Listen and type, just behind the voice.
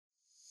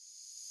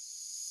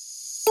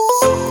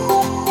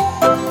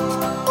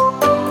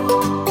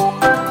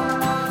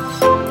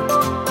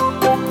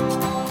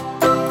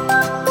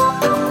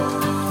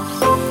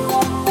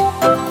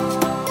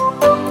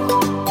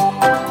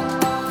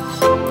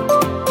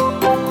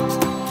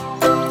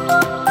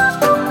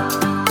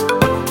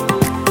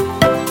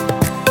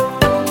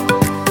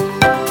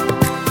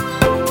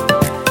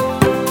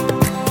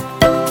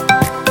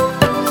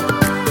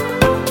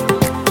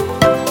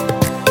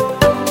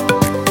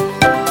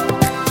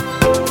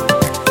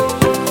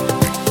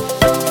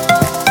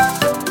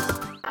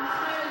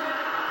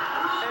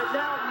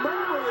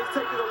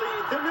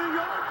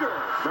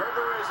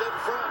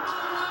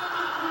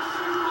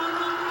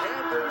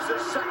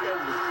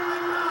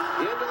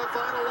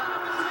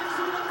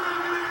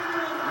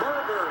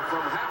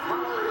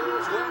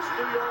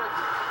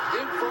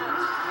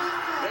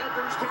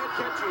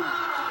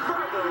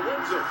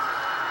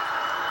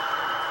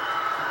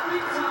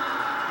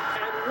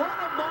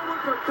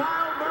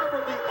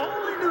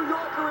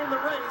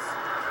race,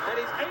 and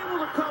he's able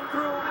to come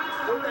through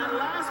with that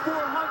last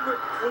 400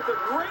 with a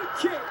great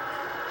kick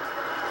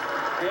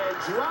and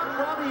drop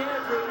Robbie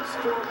Andrews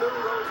for a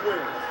Middle Rose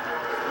win.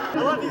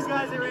 I love these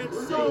guys. They ran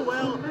so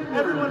well.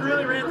 Everyone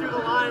really ran through the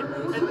line,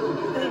 and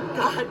thank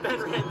God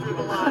Ben ran through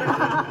the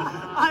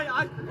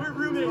line. We're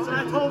roommates, and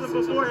I told him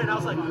beforehand, I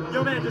was like,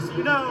 yo, man, just so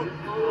you know,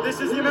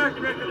 this is the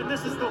American record, and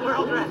this is the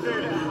world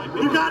record.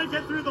 You got to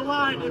get through the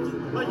line.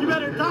 You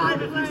better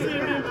dive if you see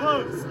it being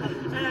close.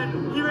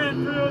 And he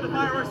ran through. The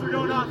fireworks were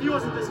going off. He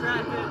wasn't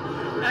distracted.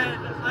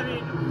 And, I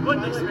mean, what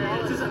an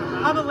experience.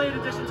 I'm a late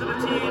addition to the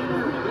team.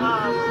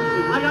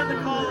 I got the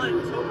call,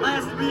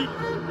 last week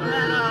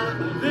that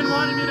Vin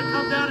wanted me to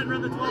come down and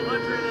run the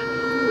 1200,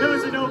 and it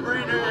was a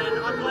no-brainer, and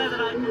I'm glad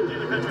that I could do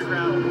the country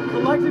crowd.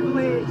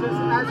 Collectively, just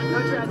as a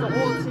country, as a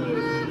whole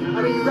team,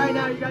 I mean, right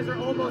now you guys are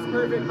almost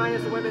perfect,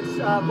 minus the women's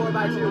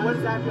 4x2. What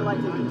does that feel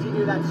like to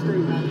continue that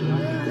streak?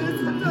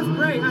 It feels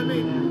great. I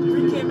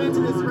mean, we came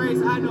into this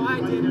race, I know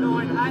I did,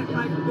 knowing, like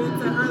Ben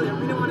said earlier,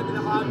 we didn't want to be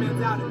the odd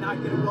man out and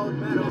not get a gold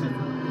medal.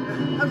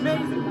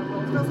 Amazing.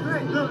 It feels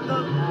great. The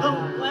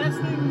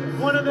last thing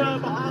one of the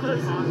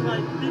Bahamas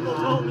people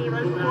told me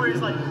right before,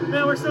 he's like,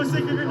 man, we're so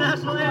sick of your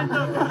national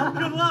anthem.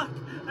 Good luck.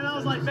 And I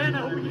was like, man,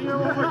 I hope we can hear it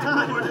one more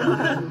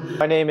time.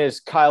 My name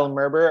is Kyle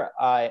Merber.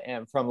 I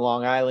am from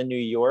Long Island, New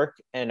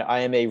York, and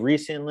I am a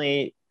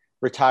recently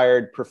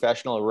retired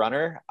professional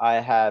runner. I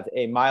have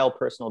a mile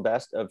personal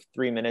best of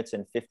 3 minutes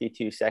and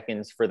 52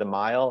 seconds for the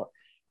mile.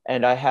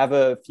 And I have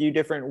a few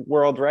different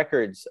world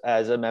records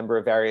as a member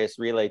of various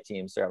relay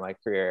teams throughout my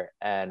career.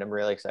 And I'm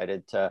really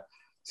excited to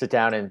sit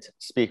down and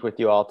speak with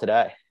you all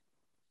today.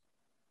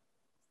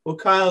 Well,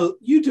 Kyle,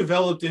 you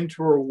developed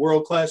into a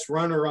world-class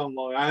runner on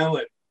Long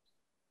Island.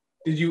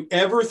 Did you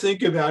ever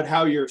think about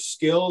how your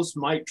skills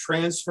might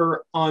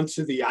transfer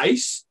onto the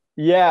ice?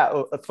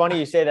 Yeah, funny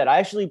you say that. I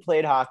actually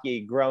played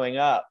hockey growing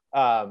up.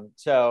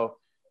 So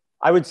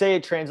I would say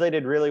it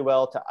translated really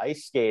well to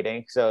ice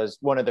skating. So it was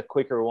one of the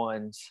quicker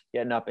ones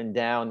getting up and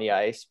down the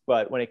ice.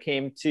 But when it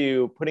came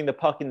to putting the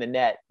puck in the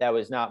net, that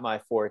was not my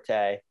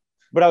forte.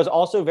 But I was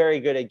also very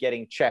good at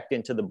getting checked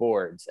into the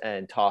boards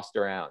and tossed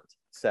around.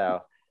 So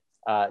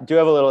do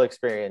have a little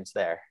experience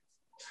there.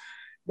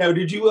 Now,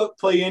 did you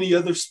play any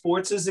other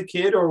sports as a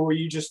kid, or were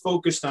you just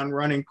focused on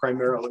running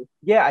primarily?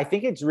 Yeah, I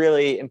think it's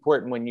really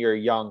important when you're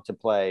young to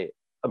play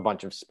a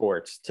bunch of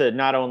sports, to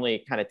not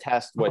only kind of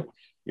test what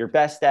you're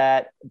best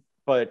at,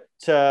 but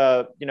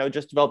to,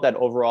 just develop that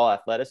overall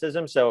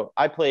athleticism. So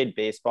I played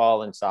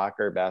baseball and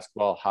soccer,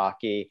 basketball,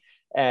 hockey,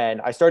 and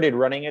I started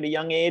running at a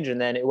young age.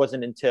 And then it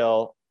wasn't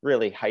until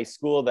really high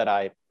school that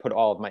I put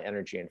all of my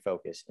energy and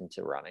focus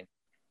into running.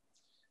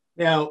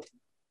 Now,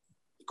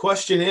 The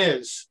question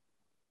is,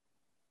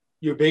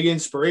 your big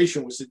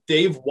inspiration, was it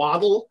Dave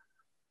Waddle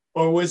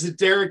or was it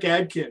Derek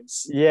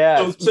Adkins?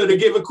 Yeah. So to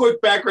give a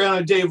quick background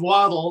on Dave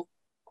Waddle,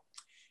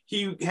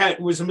 he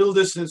was a middle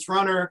distance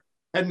runner,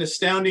 had an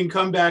astounding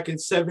comeback in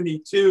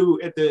 '72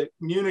 at the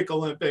Munich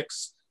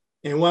Olympics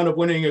and wound up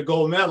winning a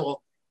gold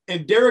medal.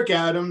 And Derek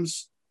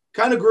Adams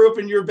kind of grew up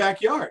in your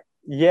backyard.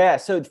 Yeah.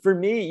 So for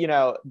me,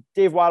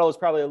 Dave Waddle was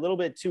probably a little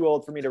bit too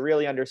old for me to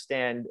really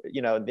understand,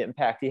 the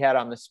impact he had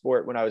on the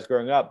sport when I was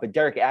growing up. But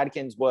Derek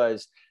Adkins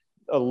was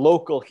a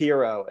local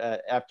hero.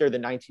 After the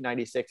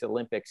 1996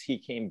 Olympics, he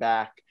came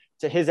back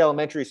to his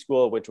elementary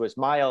school, which was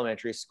my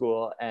elementary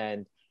school,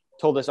 and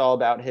told us all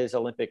about his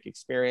Olympic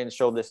experience,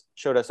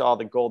 showed us all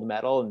the gold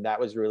medal. And that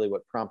was really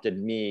what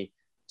prompted me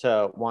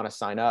to want to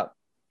sign up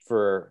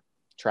for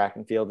track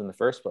and field in the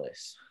first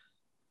place.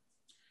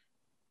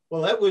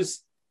 Well,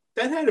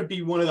 that had to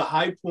be one of the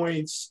high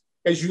points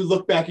as you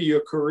look back at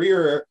your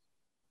career,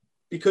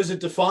 because it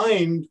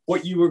defined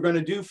what you were going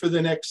to do for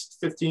the next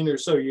 15 or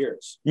so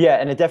years. Yeah.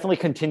 And it definitely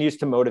continues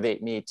to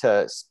motivate me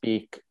to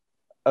speak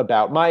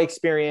about my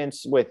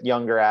experience with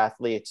younger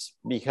athletes,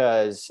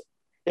 because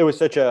it was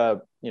such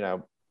a,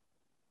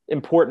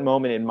 important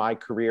moment in my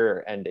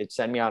career, and it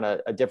sent me on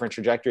a different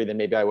trajectory than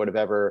maybe I would have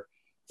ever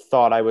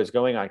thought I was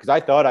going on. Cause I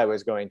thought I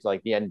was going to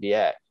the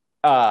NBA.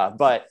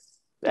 But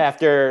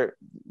after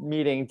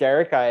meeting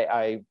Derek,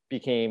 I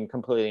became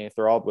completely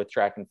enthralled with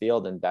track and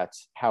field, and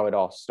that's how it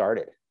all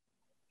started.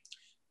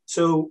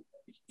 So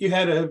you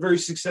had a very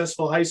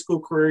successful high school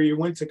career. You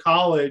went to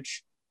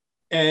college,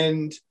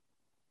 and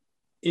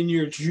in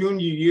your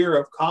junior year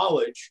of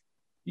college,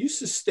 you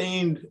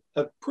sustained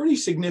a pretty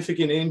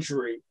significant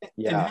injury.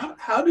 Yeah.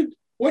 And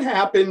what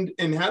happened,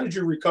 and how did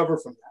you recover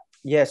from that?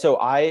 Yeah. So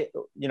I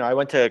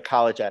went to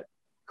college at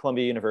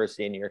Columbia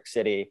University in New York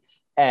City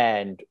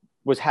and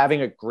was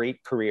having a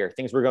great career.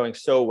 Things were going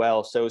so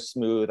well, so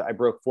smooth. I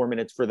broke 4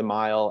 minutes for the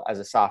mile as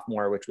a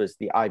sophomore, which was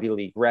the Ivy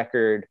League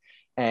record.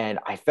 And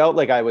I felt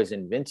like I was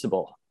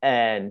invincible.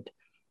 And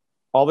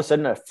all of a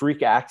sudden, a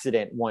freak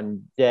accident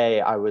one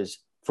day, I was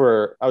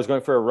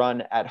going for a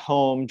run at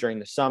home during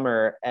the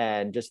summer,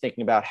 and just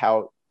thinking about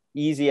how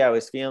easy I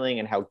was feeling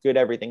and how good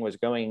everything was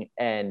going.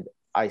 And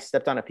I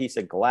stepped on a piece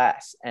of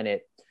glass, and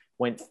it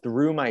went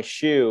through my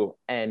shoe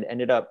and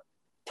ended up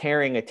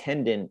tearing a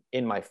tendon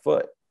in my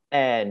foot.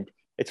 And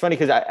it's funny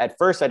because at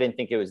first I didn't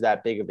think it was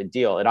that big of a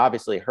deal. It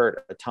obviously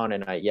hurt a ton,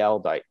 and I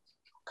yelled, I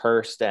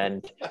cursed,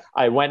 and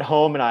I went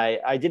home, and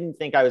I didn't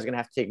think I was going to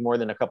have to take more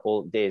than a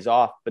couple days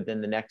off. But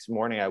then the next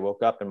morning I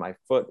woke up and my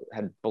foot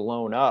had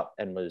blown up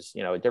and was,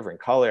 a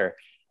different color.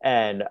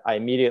 And I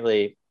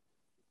immediately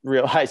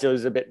realized it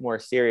was a bit more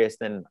serious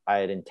than I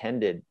had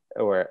intended,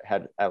 or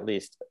had at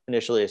least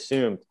initially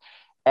assumed.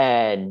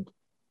 And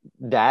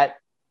that,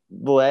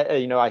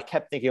 I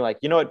kept thinking like,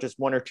 just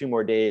 1 or 2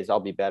 more days,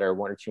 I'll be better.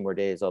 1 or 2 more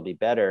days, I'll be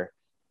better.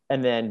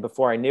 And then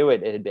before I knew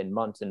it, it had been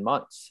months and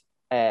months.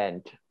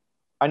 And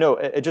I know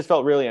it just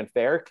felt really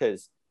unfair,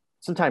 because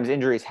sometimes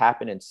injuries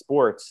happen in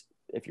sports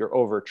if you're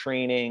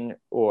overtraining,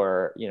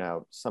 or,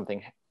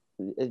 something,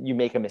 you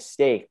make a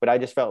mistake. But I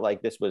just felt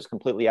like this was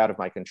completely out of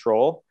my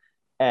control.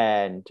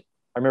 And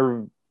I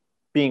remember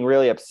being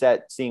really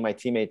upset seeing my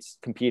teammates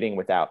competing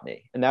without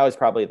me. And that was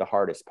probably the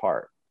hardest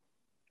part.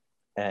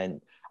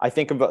 And I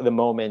think of the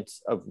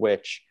moments of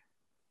which,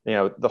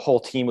 the whole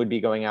team would be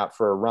going out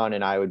for a run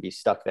and I would be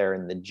stuck there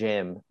in the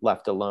gym,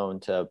 left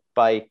alone to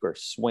bike or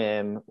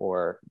swim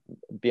or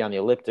be on the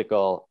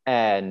elliptical.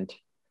 And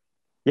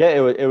yeah,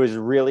 it was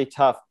really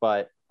tough,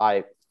 but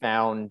I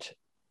found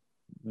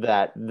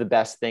that the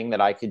best thing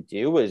that I could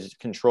do was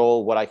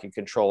control what I could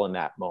control in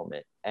that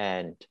moment.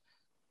 And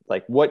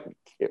like,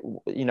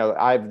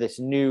 I have this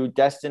new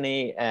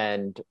destiny,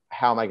 and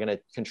how am I going to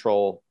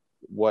control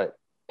what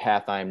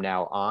path I'm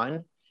now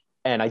on?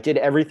 And I did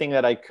everything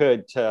that I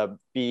could to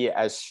be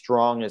as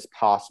strong as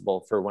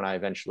possible for when I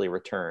eventually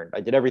returned.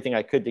 I did everything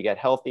I could to get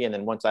healthy. And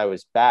then once I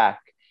was back,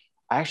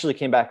 I actually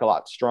came back a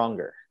lot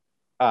stronger.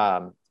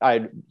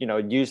 I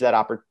used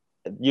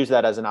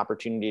that as an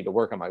opportunity to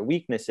work on my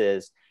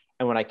weaknesses.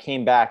 And when I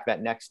came back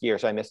that next year,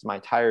 so I missed my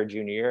entire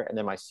junior year, and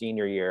then my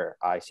senior year,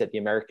 I set the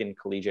American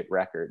collegiate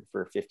record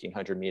for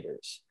 1,500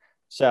 meters.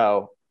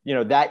 So,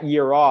 that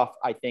year off,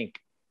 I think,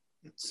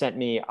 sent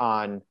me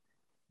on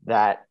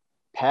that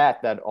path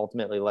that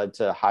ultimately led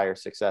to higher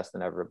success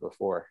than ever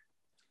before.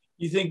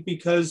 You think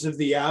because of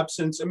the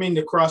absence,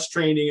 the cross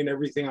training and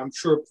everything, I'm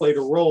sure played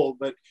a role,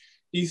 but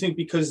do you think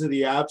because of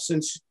the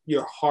absence,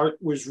 your heart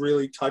was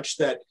really touched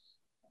that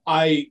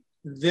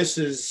this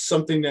is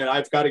something that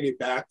I've got to get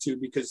back to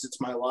because it's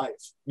my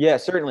life? Yeah,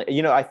 certainly.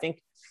 I think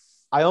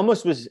I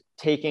almost was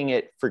taking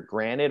it for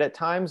granted at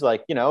times.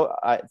 Like,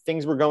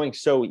 things were going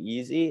so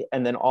easy.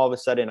 And then all of a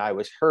sudden I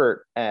was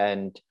hurt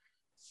and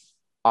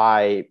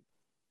I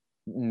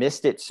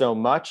missed it so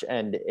much.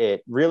 And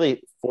it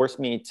really forced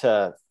me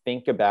to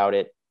think about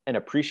it and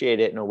appreciate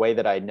it in a way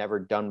that I'd never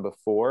done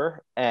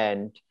before.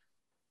 And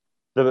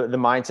the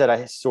mindset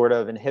I sort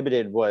of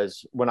inhibited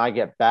was, when I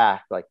get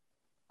back, like,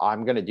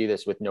 I'm going to do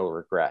this with no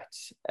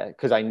regrets,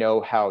 because I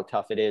know how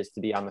tough it is to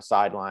be on the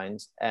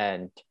sidelines.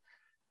 And,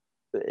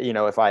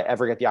 if I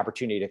ever get the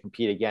opportunity to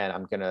compete again,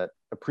 I'm going to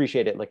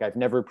appreciate it like I've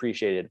never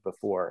appreciated it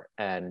before.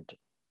 And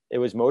it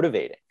was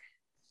motivating.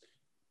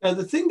 Now,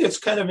 the thing that's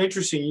kind of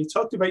interesting, you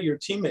talked about your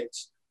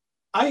teammates.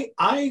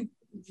 I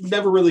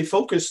never really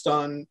focused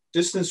on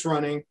distance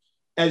running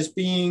as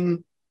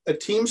being a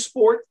team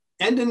sport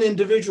and an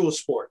individual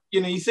sport.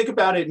 You think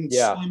about it in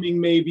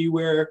swimming, maybe,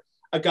 where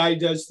a guy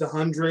does the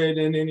 100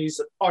 and then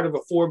he's a part of a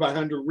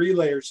 4x100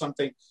 relay or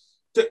something.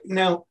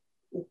 Now,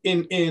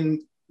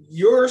 in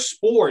your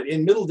sport,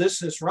 in middle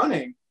distance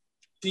running,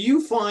 do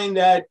you find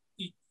that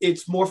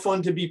it's more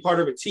fun to be part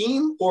of a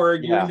team or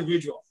you're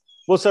individual?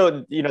 Well,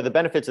 so, the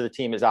benefits of the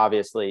team is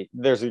obviously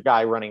there's a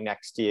guy running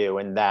next to you,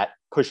 and that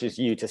pushes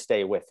you to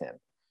stay with him.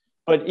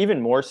 But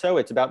even more so,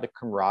 it's about the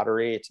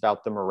camaraderie. It's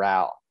about the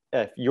morale.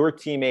 If your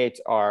teammates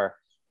are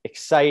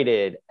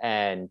excited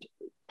and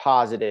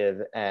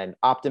positive and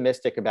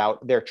optimistic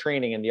about their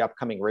training and the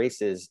upcoming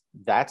races,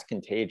 that's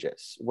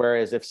contagious.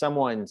 Whereas if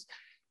someone's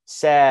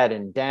sad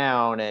and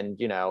down and,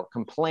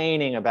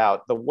 complaining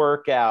about the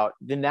workout,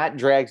 then that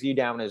drags you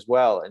down as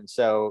well. And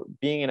so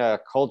being in a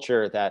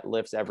culture that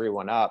lifts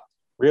everyone up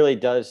really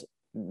does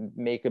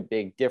make a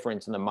big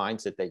difference in the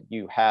mindset that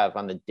you have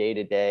on the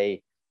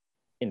day-to-day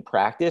in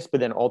practice,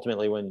 but then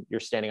ultimately when you're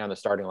standing on the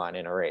starting line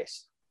in a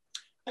race.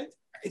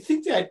 I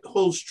think that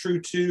holds true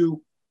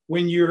too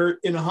when you're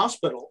in a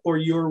hospital or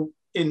you're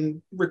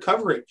in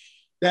recovery,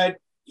 that,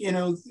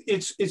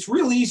 it's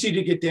real easy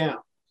to get down.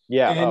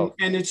 Yeah.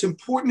 And it's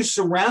important to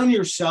surround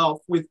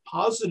yourself with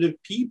positive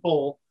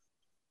people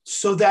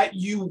so that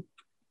you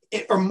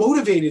are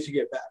motivated to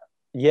get better.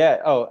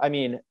 Yeah.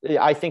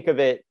 I think of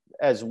it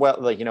as well,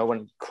 like,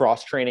 when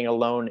cross training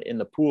alone in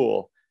the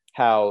pool,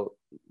 how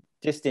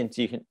distant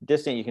you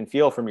can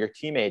feel from your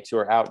teammates who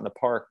are out in the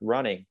park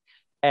running.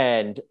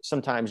 And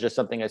sometimes just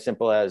something as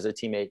simple as a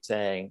teammate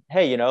saying,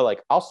 hey,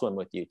 I'll swim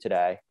with you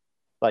today,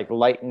 like,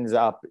 lightens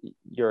up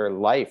your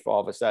life all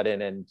of a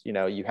sudden. And,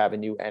 you have a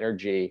new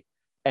energy.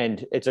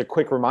 And it's a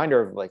quick reminder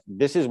of, like,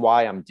 this is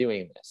why I'm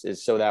doing this,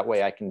 is so that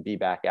way I can be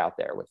back out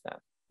there with them.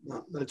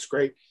 Oh, that's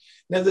great.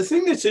 Now, the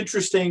thing that's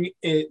interesting,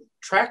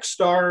 track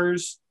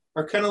stars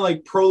are kind of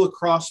like pro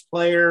lacrosse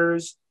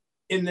players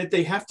in that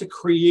they have to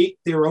create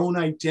their own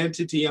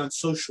identity on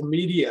social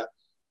media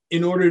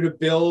in order to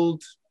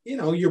build,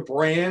 your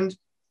brand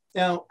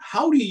Now,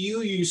 how do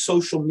you use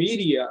social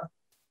media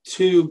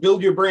to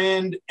build your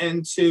brand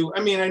and to,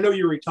 I mean, I know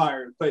you're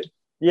retired, but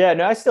Yeah,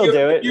 no, I still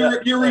do it.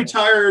 You're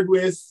retired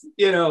with,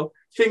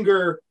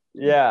 finger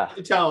Yeah.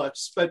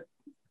 italics, but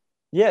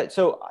Yeah.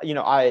 So,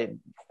 I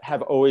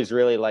have always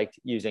really liked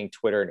using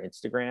Twitter and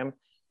Instagram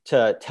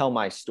to tell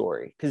my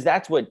story, because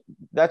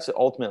that's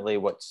ultimately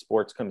what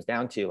sports comes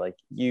down to. Like,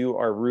 you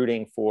are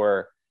rooting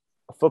for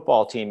a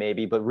football team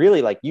maybe, but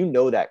really, like,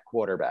 that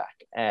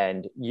quarterback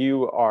and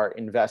you are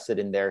invested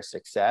in their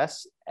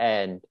success.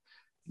 And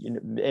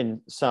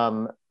in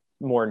some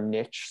more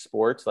niche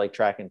sports like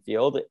track and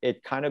field,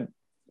 it kind of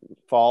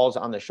falls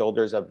on the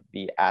shoulders of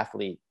the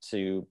athlete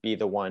to be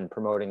the one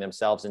promoting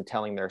themselves and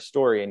telling their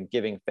story and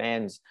giving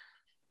fans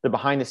the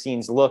behind the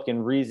scenes look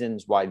and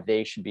reasons why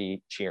they should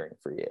be cheering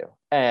for you.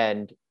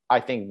 And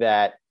I think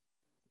that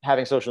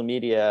having social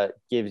media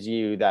gives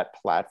you that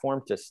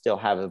platform to still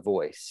have a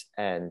voice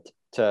and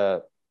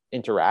to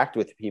interact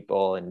with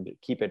people and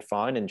keep it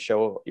fun and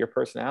show your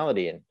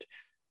personality. And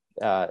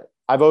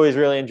I've always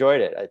really enjoyed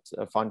it. It's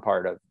a fun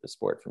part of the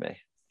sport for me.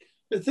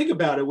 But think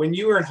about it. When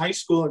you were in high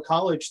school and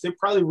college, there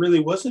probably really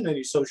wasn't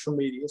any social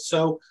media.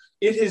 So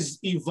it has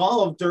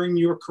evolved during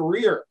your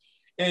career,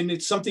 and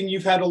it's something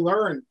you've had to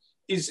learn.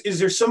 Is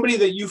there somebody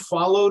that you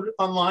followed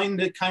online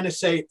that kind of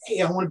say,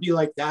 hey, I want to be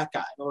like that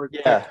guy? Or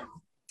yeah.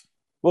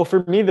 Well,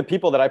 for me, the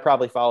people that I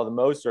probably follow the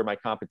most are my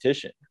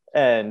competition,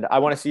 and I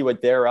want to see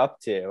what they're up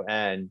to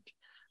and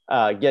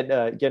get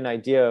an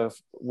idea of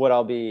what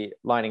I'll be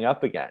lining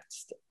up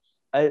against.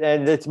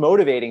 And it's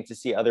motivating to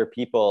see other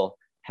people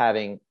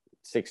having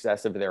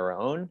success of their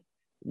own.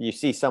 You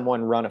see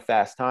someone run a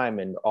fast time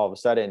and all of a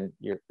sudden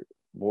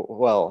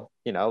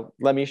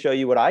let me show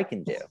you what I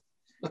can do.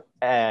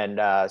 And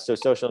so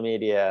social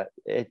media,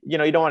 you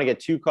don't want to get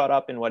too caught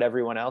up in what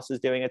everyone else is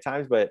doing at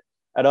times, but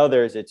at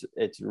others, it's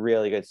a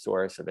really good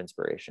source of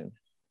inspiration.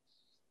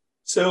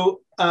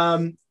 So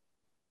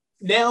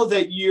now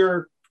that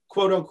you're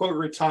quote unquote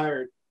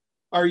retired,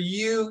 do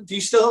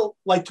you still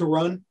like to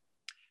run?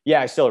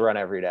 Yeah, I still run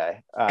every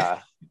day.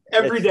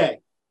 Every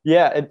day.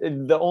 Yeah.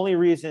 The only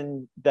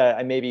reason that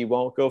I maybe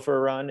won't go for a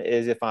run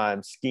is if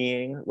I'm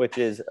skiing, which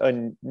is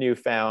a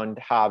newfound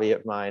hobby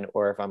of mine,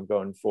 or if I'm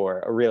going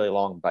for a really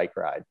long bike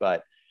ride.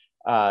 But,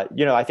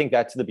 I think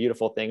that's the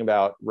beautiful thing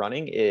about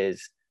running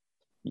is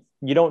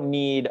you don't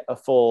need a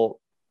full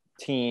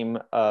team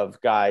of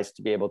guys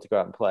to be able to go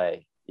out and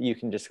play. You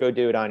can just go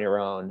do it on your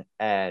own.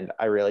 And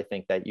I really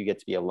think that you get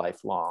to be a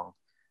lifelong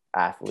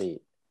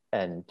athlete.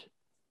 And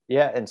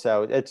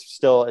so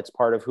it's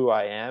part of who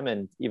I am.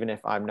 And even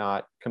if I'm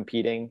not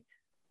competing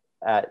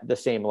at the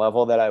same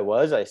level that I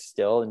was, I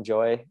still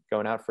enjoy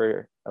going out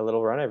for a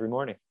little run every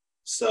morning.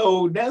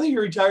 So now that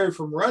you're retired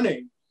from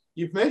running,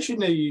 you've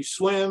mentioned that you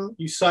swim,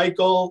 you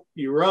cycle,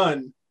 you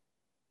run.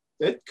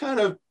 That kind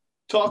of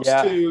talks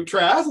to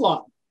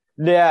triathlon.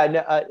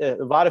 Yeah, a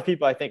lot of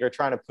people I think are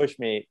trying to push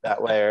me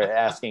that way or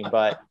asking,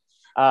 but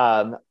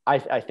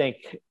I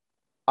think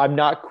I'm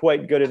not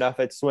quite good enough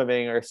at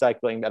swimming or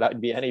cycling that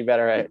I'd be any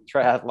better at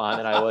triathlon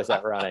than I was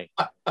at running.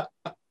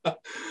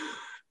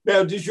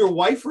 Now, does your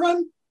wife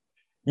run?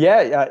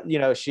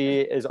 Yeah,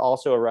 she is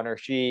also a runner.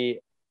 She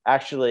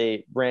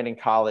actually ran in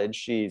college.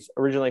 She's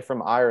originally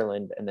from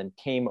Ireland and then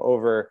came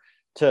over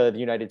to the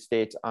United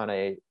States on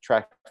a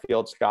track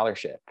field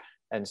scholarship.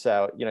 And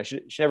so,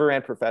 she never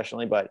ran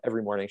professionally, but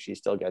every morning she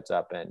still gets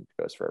up and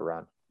goes for a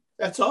run.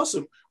 That's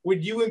awesome.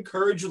 Would you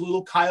encourage a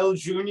little Kyle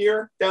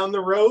Jr. down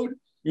the road?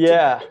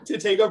 Yeah. To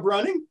take up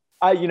running?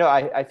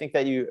 I think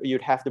that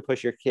you'd have to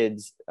push your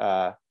kids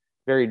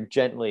very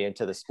gently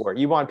into the sport.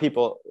 You want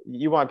people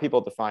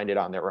to find it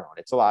on their own.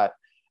 It's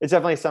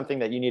definitely something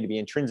that you need to be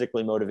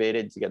intrinsically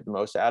motivated to get the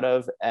most out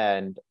of.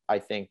 And I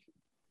think,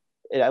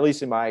 at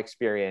least in my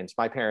experience,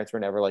 my parents were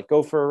never like,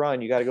 go for a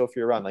run. You got to go for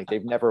your run. Like,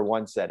 they've never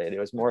once said it. It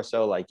was more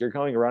so like, you're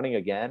going running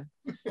again.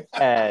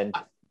 And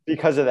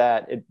because of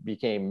that, it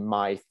became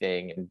my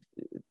thing. And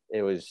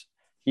it was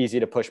easy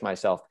to push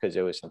myself because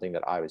it was something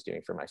that I was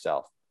doing for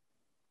myself.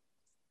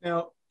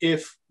 Now,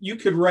 if you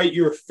could write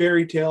your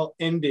fairy tale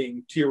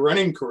ending to your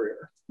running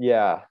career,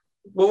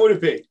 what would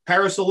it be?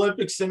 Paris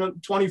Olympics in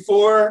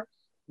 24,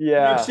 New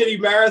York City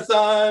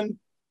Marathon,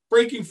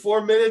 breaking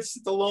 4 minutes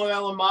at the Long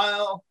Island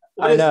Mile.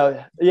 I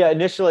know. Yeah,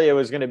 initially it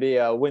was going to be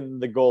win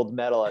the gold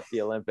medal at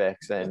the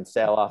Olympics and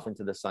sail off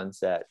into the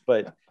sunset.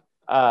 But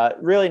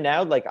really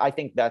now, like, I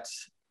think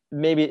that's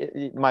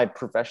maybe my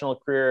professional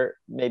career,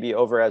 maybe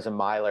over as a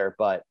miler,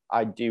 but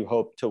I do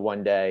hope to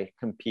one day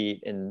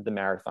compete in the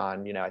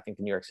marathon. I think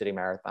the New York City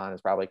Marathon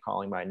is probably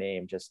calling my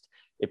name, just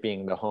it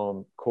being the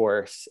home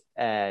course.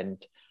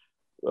 And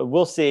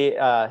we'll see.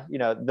 I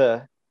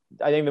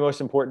think the most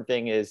important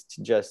thing is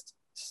to just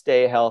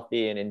stay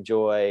healthy and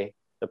enjoy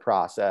the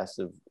process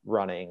of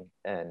running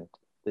and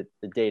the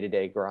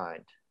day-to-day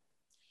grind.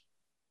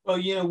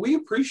 Well, we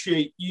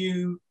appreciate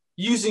you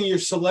using your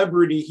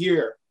celebrity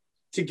here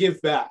to give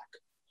back.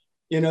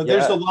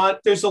 There's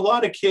a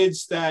lot of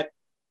kids that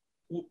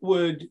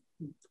would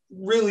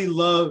really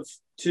love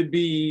to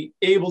be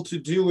able to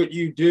do what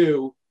you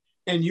do,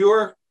 and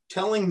you're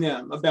telling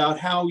them about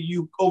how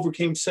you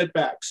overcame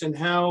setbacks and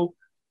how,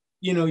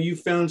 you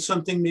found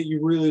something that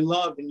you really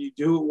love and you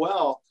do it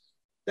well.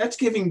 That's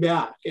giving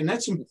back, and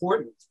that's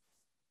important.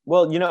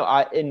 Well,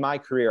 in my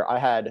career, I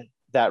had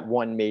that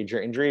one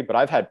major injury, but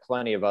I've had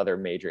plenty of other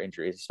major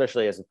injuries,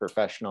 especially as a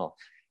professional.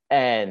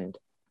 And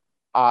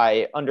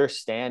I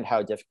understand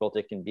how difficult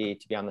it can be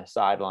to be on the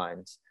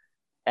sidelines.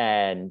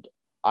 And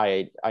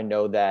I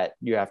know that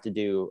you have to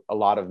do a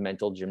lot of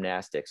mental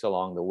gymnastics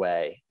along the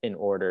way in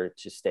order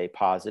to stay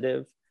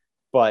positive.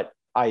 But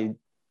I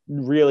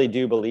really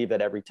do believe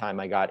that every time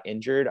I got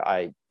injured,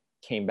 I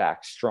came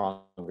back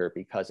stronger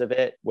because of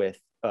it, with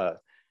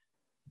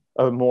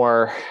a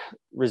more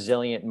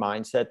resilient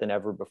mindset than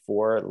ever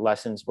before.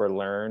 Lessons were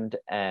learned,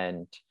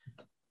 and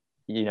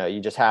you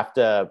just have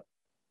to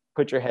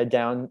put your head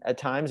down at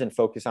times and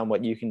focus on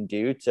what you can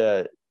do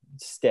to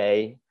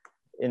stay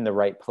in the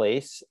right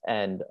place.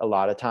 And a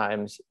lot of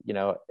times,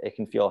 it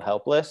can feel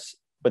helpless,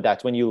 but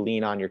that's when you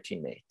lean on your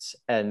teammates,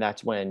 and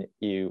that's when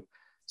you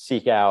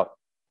seek out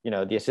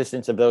the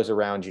assistance of those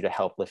around you to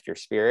help lift your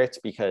spirits,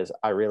 because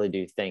I really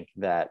do think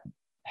that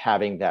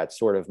having that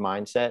sort of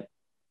mindset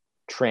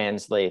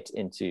translates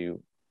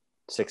into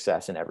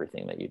success in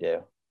everything that you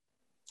do.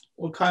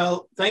 Well,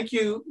 Kyle, thank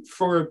you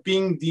for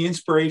being the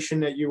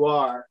inspiration that you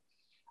are.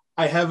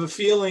 I have a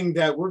feeling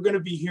that we're going to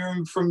be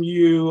hearing from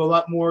you a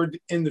lot more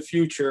in the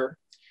future.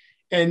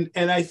 And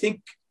I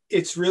think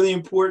it's really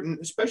important,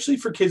 especially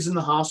for kids in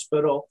the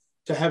hospital,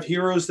 to have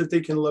heroes that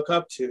they can look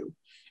up to,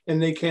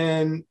 and they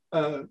can,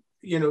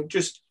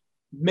 just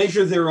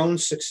measure their own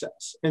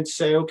success and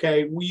say,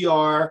 okay,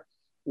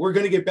 we're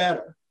going to get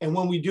better. And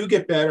when we do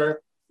get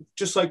better,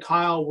 just like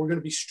Kyle, we're going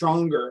to be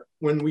stronger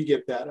when we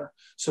get better.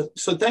 So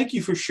thank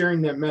you for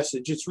sharing that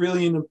message. It's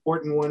really an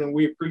important one, and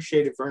we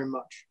appreciate it very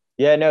much.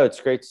 Yeah, no,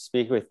 it's great to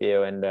speak with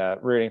you, and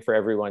rooting for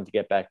everyone to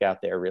get back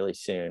out there really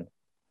soon.